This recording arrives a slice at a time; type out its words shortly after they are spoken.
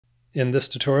In this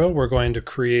tutorial, we're going to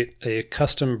create a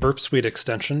custom BurpSuite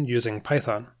extension using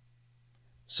Python.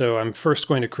 So I'm first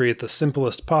going to create the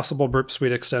simplest possible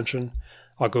BurpSuite extension.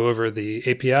 I'll go over the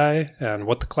API and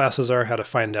what the classes are, how to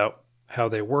find out how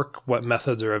they work, what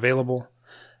methods are available,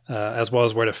 as well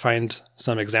as where to find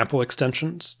some example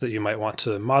extensions that you might want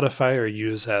to modify or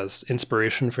use as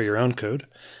inspiration for your own code.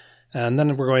 And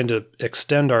then we're going to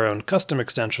extend our own custom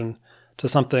extension to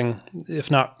something, if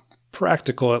not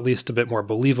practical, at least a bit more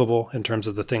believable in terms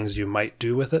of the things you might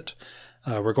do with it.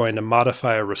 We're going to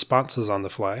modify responses on the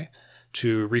fly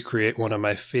to recreate one of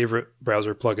my favorite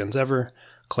browser plugins ever,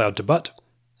 Cloud to Butt.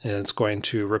 And it's going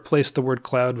to replace the word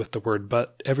cloud with the word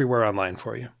butt everywhere online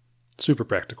for you. Super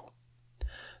practical.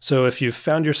 So if you've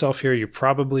found yourself here, you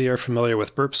probably are familiar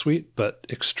with BurpSuite, but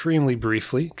extremely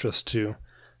briefly, just to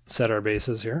set our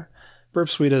bases here.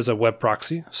 BurpSuite is a web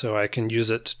proxy, so I can use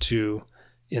it to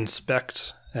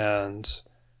inspect and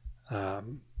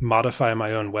modify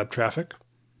my own web traffic.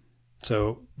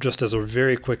 So just as a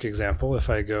very quick example, if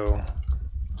I go,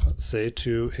 let's say,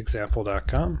 to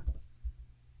example.com,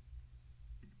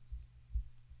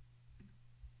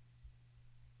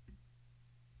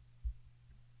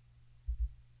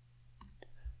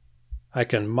 I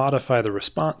can modify the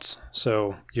response.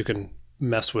 So you can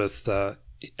mess with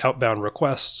outbound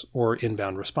requests or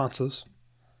inbound responses.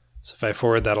 So if I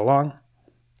forward that along,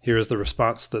 here's the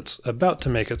response that's about to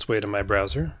make its way to my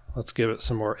browser. Let's give it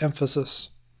some more emphasis.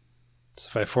 So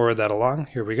if I forward that along,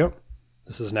 here we go.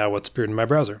 This is now what's appeared in my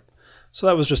browser. So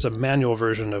that was just a manual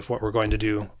version of what we're going to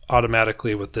do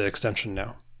automatically with the extension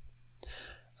now.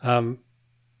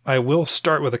 I will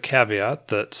start with a caveat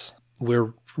that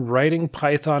we're writing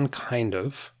Python kind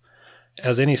of,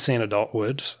 as any sane adult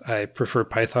would. I prefer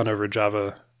Python over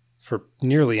Java for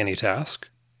nearly any task.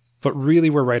 But really,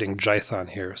 we're writing Jython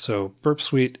here. So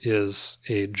BurpSuite is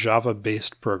a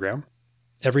Java-based program.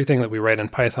 Everything that we write in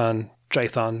Python,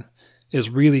 Jython, is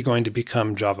really going to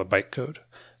become Java bytecode.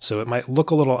 So it might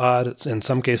look a little odd. It's, in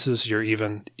some cases, you're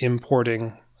even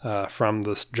importing from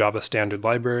this Java standard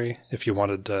library if you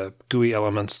wanted GUI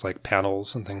elements like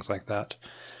panels and things like that.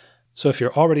 So if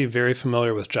you're already very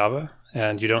familiar with Java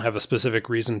and you don't have a specific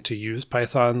reason to use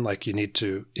Python, like you need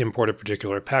to import a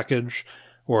particular package,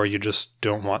 or you just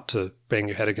don't want to bang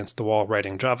your head against the wall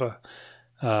writing Java,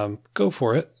 go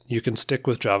for it. You can stick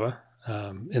with Java.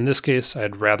 In this case,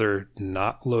 I'd rather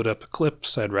not load up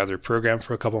Eclipse. I'd rather program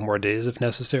for a couple more days if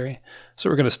necessary. So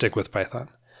we're going to stick with Python.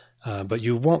 But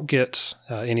you won't get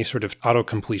any sort of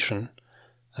auto-completion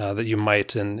that you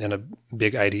might in a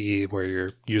big IDE where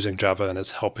you're using Java and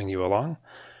it's helping you along.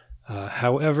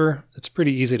 However, it's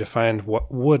pretty easy to find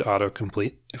what would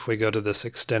autocomplete if we go to this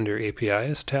Extend Your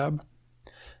APIs tab.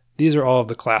 These are all of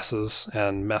the classes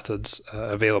and methods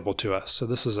available to us. So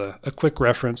this is a quick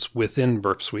reference within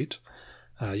BurpSuite.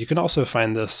 You can also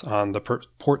find this on the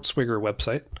Portswigger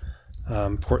website.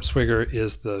 Portswigger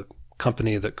is the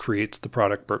company that creates the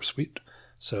product BurpSuite.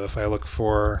 So if I look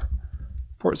for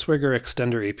Portswigger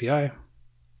Extender API,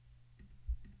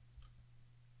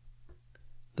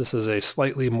 this is a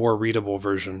slightly more readable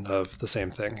version of the same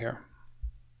thing here.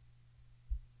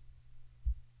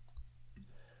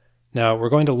 Now we're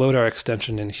going to load our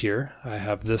extension in here. I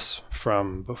have this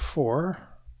from before.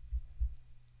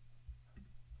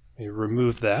 Let me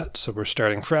remove that so we're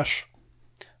starting fresh.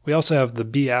 We also have the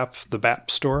BApp, the BApp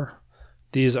store.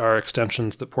 These are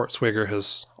extensions that Portswigger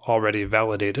has already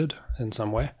validated in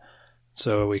some way.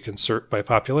 So we can sort by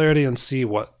popularity and see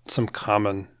what some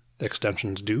common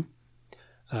extensions do.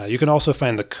 You can also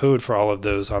find the code for all of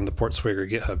those on the Portswigger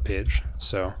GitHub page.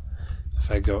 So if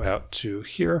I go out to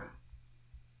here,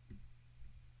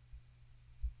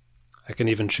 I can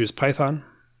even choose Python,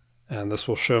 and this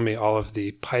will show me all of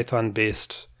the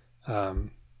Python-based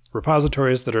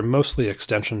repositories that are mostly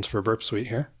extensions for BurpSuite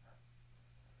here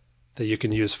that you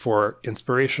can use for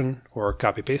inspiration or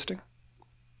copy-pasting.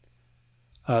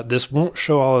 This won't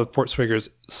show all of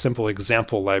Portswigger's simple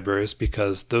example libraries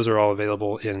because those are all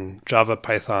available in Java,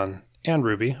 Python, and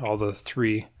Ruby, all the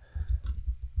three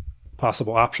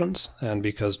possible options, and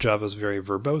because Java is very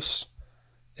verbose,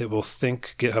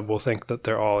 GitHub will think that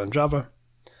they're all in Java.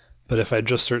 But if I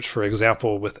just search for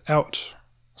example without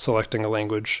selecting a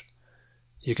language,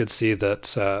 you could see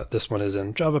that this one is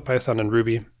in Java, Python, and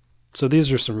Ruby. So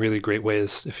these are some really great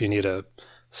ways if you need a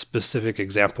specific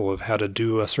example of how to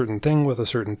do a certain thing with a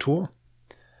certain tool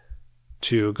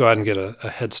to go ahead and get a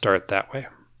head start that way.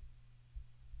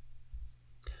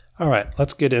 All right,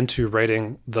 let's get into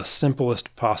writing the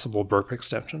simplest possible Burp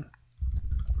extension.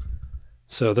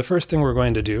 So the first thing we're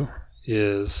going to do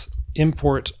is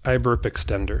import iBurp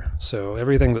extender. So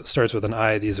everything that starts with an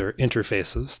I, these are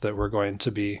interfaces that we're going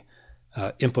to be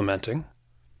implementing.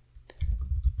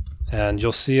 And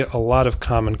you'll see a lot of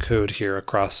common code here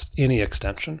across any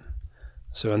extension.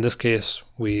 So in this case,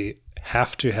 we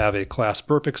have to have a class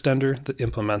Burp extender that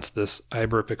implements this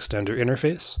iBurp extender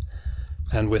interface.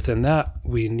 And within that,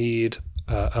 we need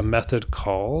a method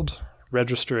called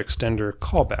register extender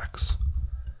callbacks.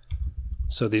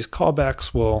 So these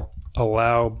callbacks will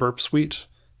allow BurpSuite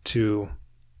to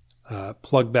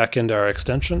plug back into our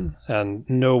extension and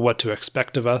know what to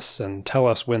expect of us and tell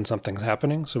us when something's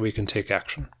happening so we can take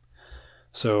action.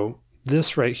 So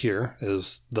this right here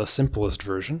is the simplest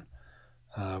version.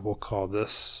 We'll call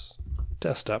this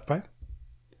test.py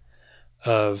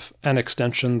of an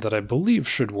extension that I believe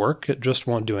should work. It just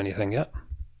won't do anything yet.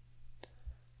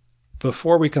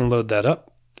 Before we can load that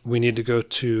up, we need to go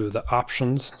to the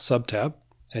Options subtab,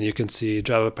 and you can see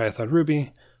Java, Python,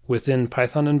 Ruby. Within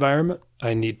Python environment,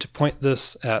 I need to point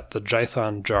this at the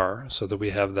Jython jar so that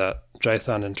we have that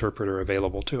Jython interpreter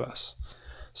available to us.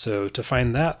 So to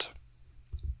find that,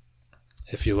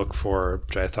 if you look for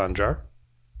Jython jar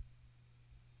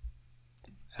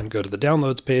and go to the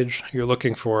downloads page, you're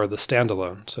looking for the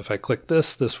standalone. So if I click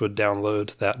this, this would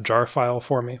download that jar file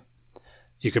for me.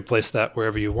 You could place that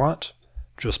wherever you want.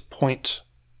 Just point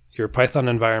your Python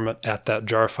environment at that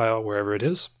jar file wherever it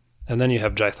is, and then you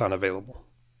have Jython available.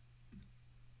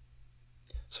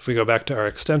 So if we go back to our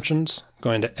extensions, I'm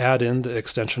going to add in the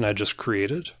extension I just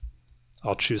created.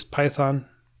 I'll choose Python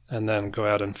and then go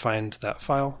out and find that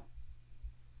file.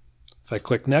 If I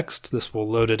click next, this will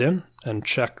load it in and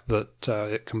check that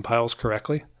it compiles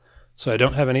correctly. So I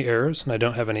don't have any errors and I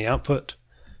don't have any output,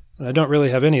 and I don't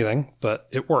really have anything, but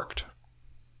it worked.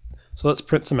 So let's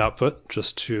print some output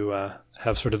just to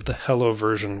have sort of the hello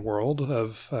version world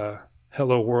of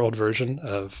hello world version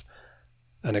of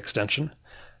an extension.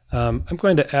 I'm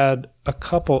going to add a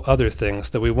couple other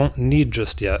things that we won't need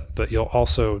just yet, but you'll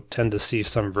also tend to see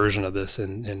some version of this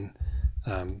in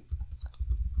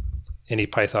any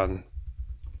Python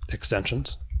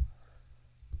extensions.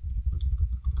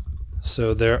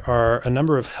 So there are a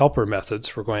number of helper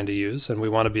methods we're going to use, and we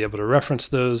want to be able to reference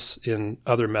those in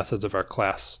other methods of our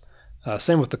class.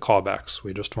 Same with the callbacks.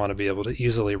 We just want to be able to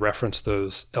easily reference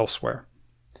those elsewhere.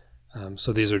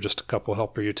 So these are just a couple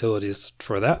helper utilities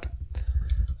for that.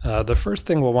 The first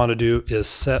thing we'll want to do is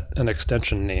set an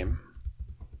extension name.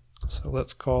 So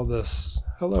let's call this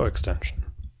hello extension.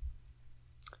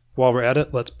 While we're at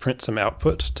it, let's print some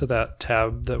output to that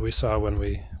tab that we saw when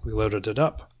we loaded it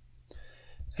up.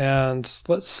 And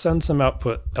let's send some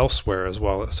output elsewhere as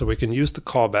well, so we can use the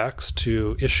callbacks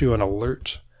to issue an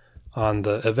alert on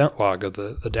the event log of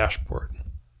the dashboard.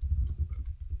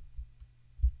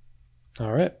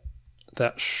 All right,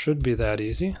 that should be that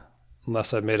easy,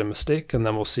 unless I've made a mistake, and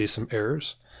then we'll see some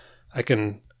errors. I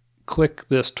can click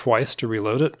this twice to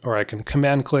reload it, or I can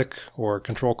command click or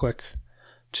control click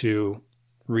to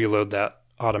reload that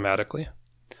automatically.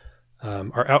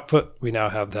 Our output, we now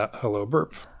have that hello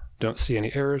burp. Don't see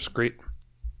any errors, great.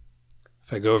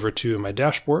 If I go over to my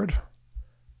dashboard,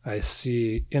 I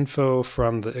see info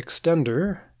from the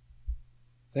extender.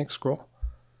 Thanks, scroll.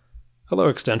 Hello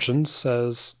extensions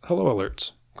says hello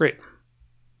alerts. Great.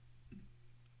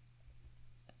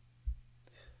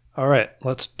 All right,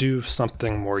 let's do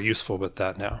something more useful with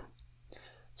that now.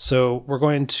 So we're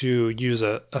going to use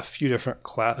a few different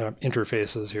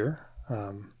interfaces here.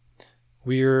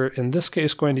 We're, in this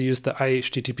case, going to use the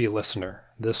iHTTP listener.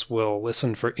 This will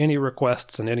listen for any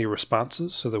requests and any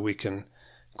responses so that we can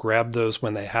grab those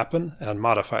when they happen and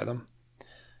modify them.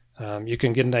 You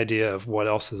can get an idea of what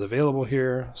else is available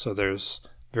here. So there's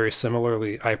very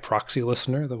similarly iProxy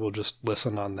listener that will just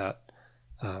listen on that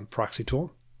proxy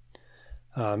tool.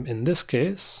 In this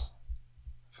case,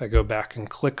 if I go back and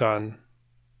click on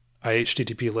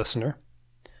iHTTP listener,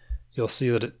 you'll see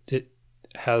that it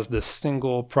has this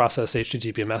single process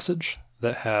HTTP message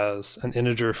that has an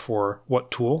integer for what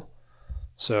tool.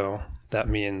 So that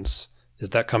means, is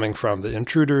that coming from the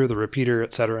intruder, the repeater,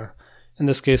 etc.? In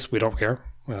this case, we don't care.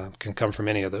 It can come from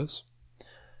any of those.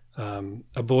 A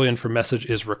Boolean for message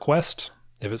is request.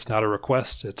 If it's not a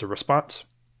request, it's a response.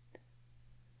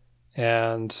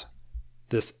 And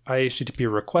this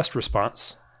iHTTP request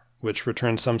response, which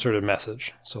returns some sort of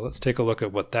message. So let's take a look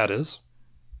at what that is.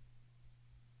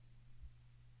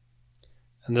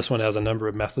 And this one has a number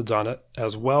of methods on it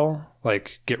as well,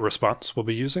 like getResponse we'll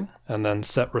be using, and then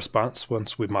setResponse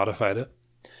once we've modified it.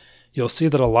 You'll see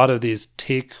that a lot of these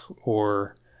take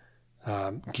or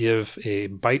give a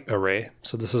byte array.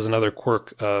 So this is another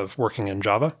quirk of working in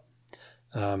Java.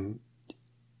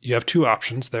 You have two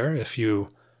options there. If you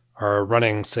are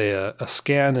running, say, a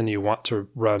scan and you want to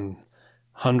run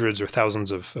hundreds or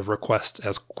thousands of requests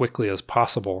as quickly as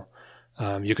possible,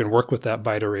 You can work with that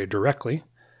byte array directly.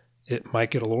 It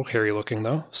might get a little hairy looking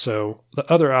though. So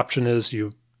the other option is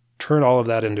you turn all of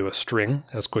that into a string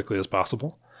as quickly as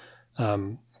possible.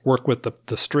 Work with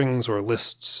the strings or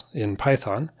lists in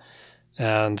Python,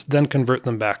 and then convert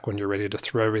them back when you're ready to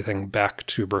throw everything back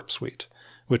to BurpSuite,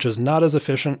 which is not as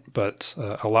efficient, but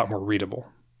a lot more readable.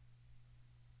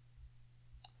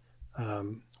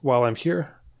 While I'm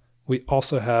here, we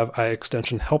also have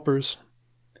iExtension helpers.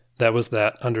 That was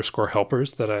that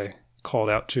 _helpers that I called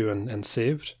out to and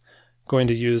saved. Going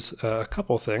to use a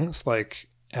couple things like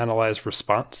analyze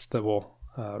response that will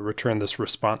return this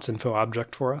response info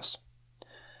object for us.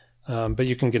 But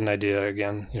you can get an idea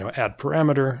again, add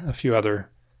parameter, a few other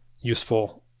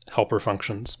useful helper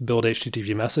functions, build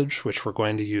HTTP message, which we're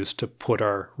going to use to put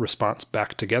our response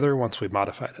back together once we've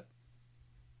modified it.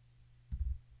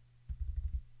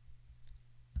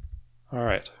 All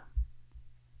right.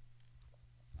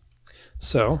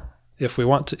 So if we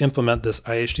want to implement this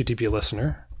iHTTP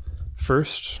listener,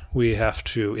 first we have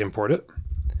to import it.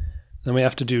 Then we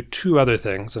have to do two other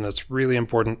things, and it's really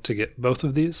important to get both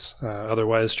of these.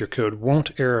 Otherwise, your code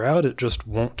won't error out. It just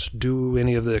won't do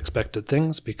any of the expected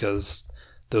things because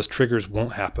those triggers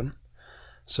won't happen.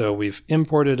 So we've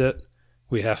imported it.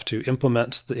 We have to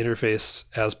implement the interface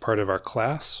as part of our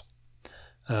class.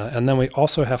 And then we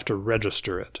also have to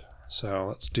register it. So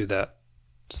let's do that,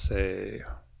 say,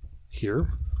 here.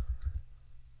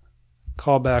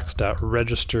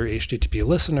 Callbacks.register HTTP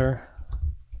listener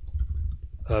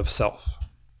of self.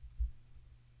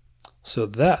 So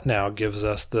that now gives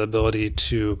us the ability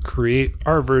to create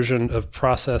our version of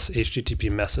process HTTP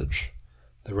message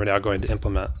that we're now going to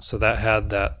implement. So that had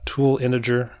that tool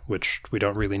integer, which we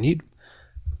don't really need.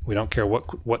 We don't care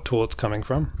what tool it's coming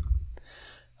from.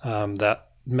 That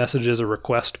message is a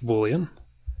request Boolean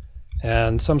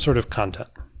and some sort of content.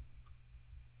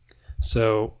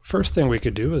 So first thing we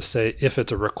could do is say if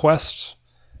it's a request,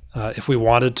 if we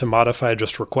wanted to modify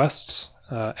just requests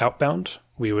outbound,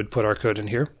 we would put our code in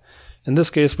here. In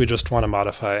this case, we just want to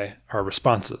modify our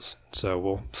responses, so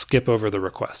we'll skip over the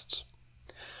requests.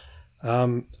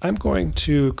 I'm going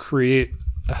to create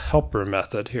a helper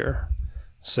method here.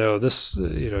 So this,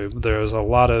 there's a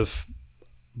lot of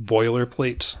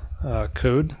boilerplate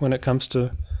code when it comes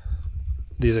to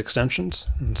these extensions,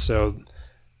 and so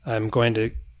I'm going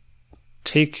to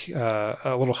take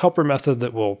a little helper method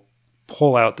that will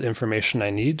pull out the information I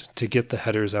need to get the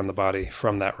headers and the body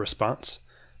from that response,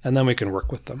 and then we can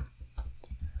work with them.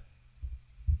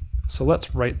 So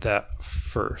let's write that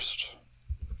first,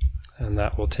 and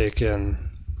that will take in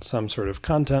some sort of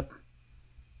content.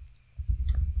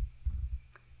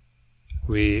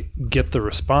 We get the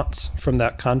response from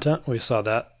that content. We saw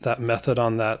that method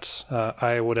on that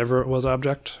whatever it was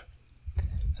object.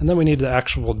 And then we need the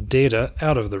actual data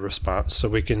out of the response, so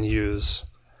we can use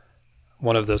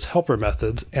one of those helper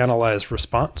methods, analyze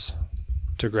response,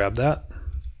 to grab that.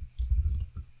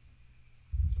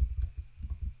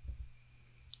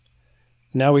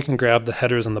 Now we can grab the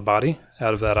headers and the body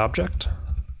out of that object.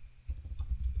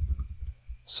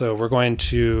 So we're going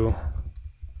to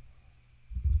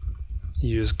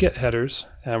use get headers,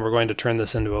 and we're going to turn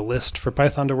this into a list for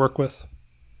Python to work with.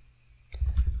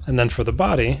 And then for the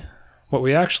body, what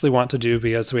we actually want to do,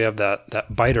 because we have that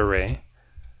byte array,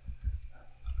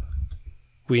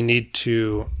 we need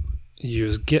to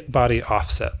use get body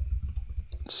offset.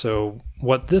 So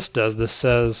what this does, this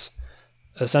says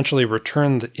essentially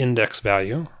return the index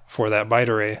value for that byte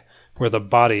array where the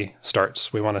body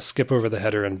starts. We want to skip over the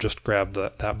header and just grab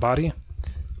that body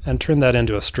and turn that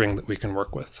into a string that we can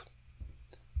work with.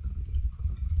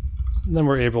 And then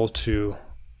we're able to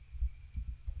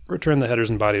return the headers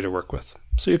and body to work with.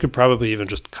 So you could probably even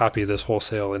just copy this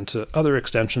wholesale into other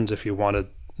extensions if you wanted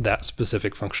that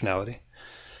specific functionality.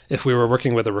 If we were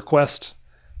working with a request,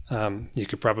 you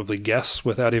could probably guess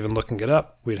without even looking it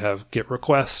up. We'd have get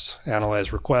request,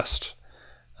 analyze request,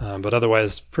 but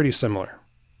otherwise pretty similar.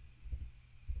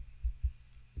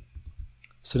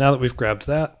 So now that we've grabbed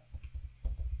that,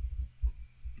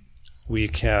 we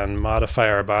can modify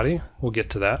our body. We'll get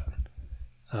to that.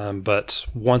 But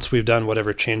once we've done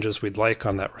whatever changes we'd like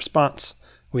on that response,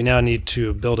 we now need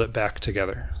to build it back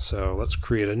together. So let's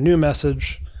create a new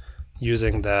message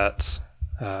using that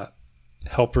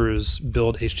helpers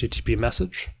build HTTP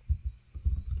message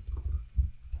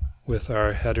with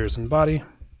our headers and body.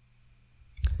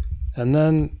 And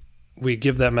then we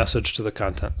give that message to the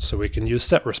content. So we can use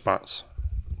set response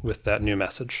with that new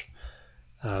message.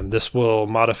 This will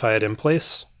modify it in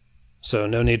place, so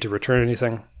no need to return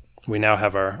anything. We now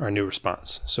have our new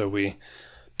response. So we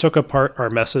took apart our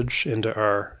message into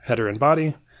our header and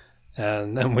body,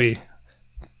 and then we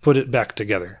put it back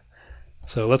together.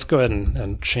 So let's go ahead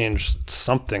and change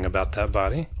something about that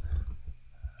body.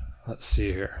 Let's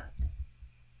see here.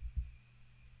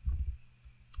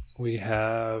 We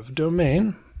have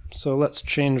domain, so let's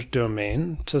change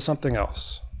domain to something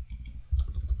else,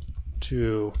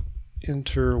 to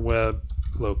interweb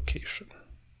location.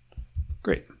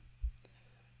 Great.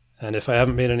 And if I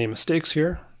haven't made any mistakes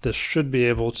here, this should be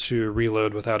able to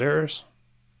reload without errors.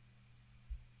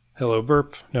 Hello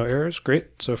Burp, no errors,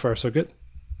 great, so far so good.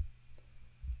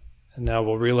 And now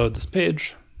we'll reload this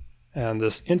page, and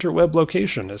this interweb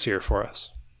location is here for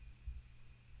us.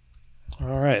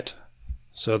 All right.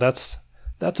 So that's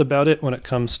about it when it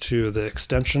comes to the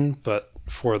extension, but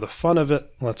for the fun of it,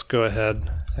 let's go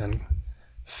ahead and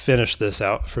finish this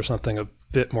out for something a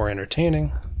bit more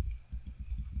entertaining.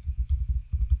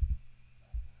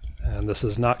 And this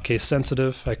is not case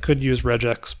sensitive. I could use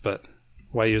regex, but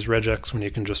why use regex when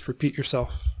you can just repeat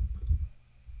yourself?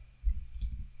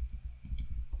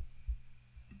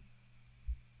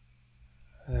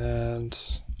 And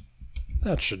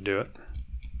that should do it.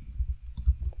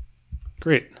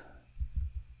 Great.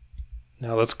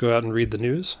 Now let's go out and read the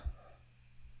news.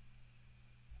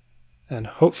 And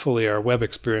hopefully our web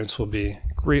experience will be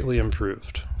greatly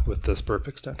improved with this Burp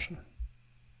extension.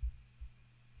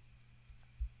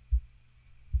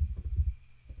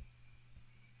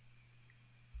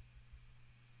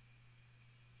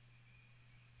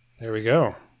 There we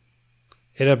go.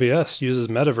 AWS uses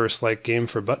metaverse-like game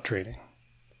for butt training.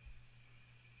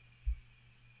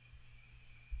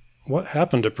 What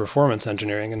happened to performance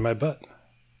engineering in my butt?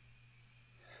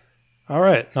 All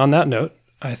right, on that note,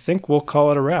 I think we'll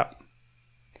call it a wrap.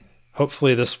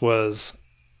 Hopefully this was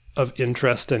of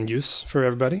interest and use for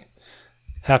everybody.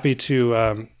 Happy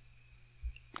to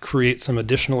create some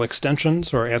additional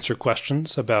extensions or answer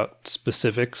questions about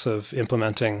specifics of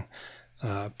implementing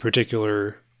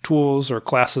particular tools or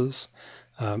classes.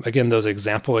 Again, those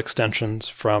example extensions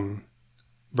from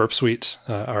BurpSuite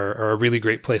are a really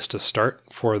great place to start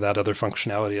for that other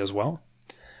functionality as well.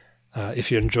 If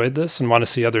you enjoyed this and want to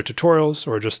see other tutorials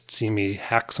or just see me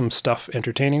hack some stuff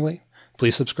entertainingly,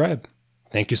 please subscribe.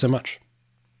 Thank you so much.